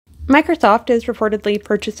Microsoft is reportedly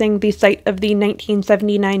purchasing the site of the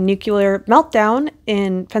 1979 nuclear meltdown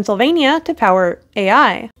in Pennsylvania to power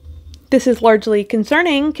AI. This is largely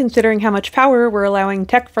concerning considering how much power we're allowing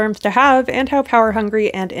tech firms to have and how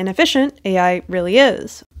power-hungry and inefficient AI really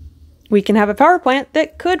is. We can have a power plant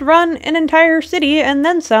that could run an entire city and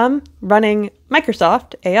then some running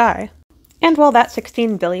Microsoft AI. And while that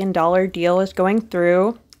 $16 billion deal is going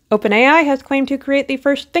through, OpenAI has claimed to create the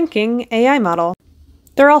first thinking AI model.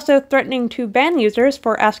 They're also threatening to ban users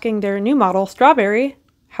for asking their new model, Strawberry,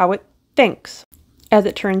 how it thinks. As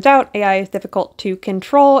it turns out, AI is difficult to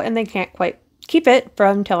control and they can't quite keep it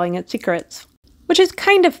from telling its secrets. Which is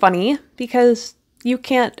kind of funny, because you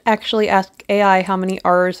can't actually ask AI how many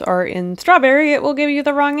R's are in strawberry, it will give you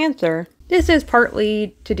the wrong answer. This is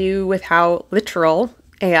partly to do with how literal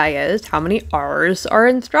AI is. How many R's are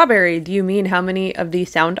in strawberry? Do you mean how many of the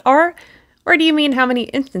sound R? Or do you mean how many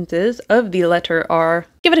instances of the letter R?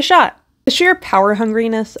 Give it a shot! The sheer power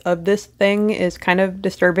hungriness of this thing is kind of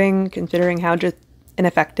disturbing considering how just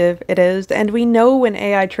ineffective it is, and we know when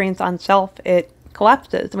AI trains on self, it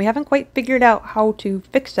collapses, and we haven't quite figured out how to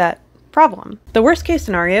fix that problem. The worst case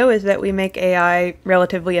scenario is that we make AI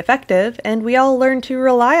relatively effective, and we all learn to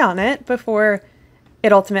rely on it before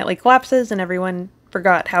it ultimately collapses and everyone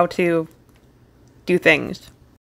forgot how to do things.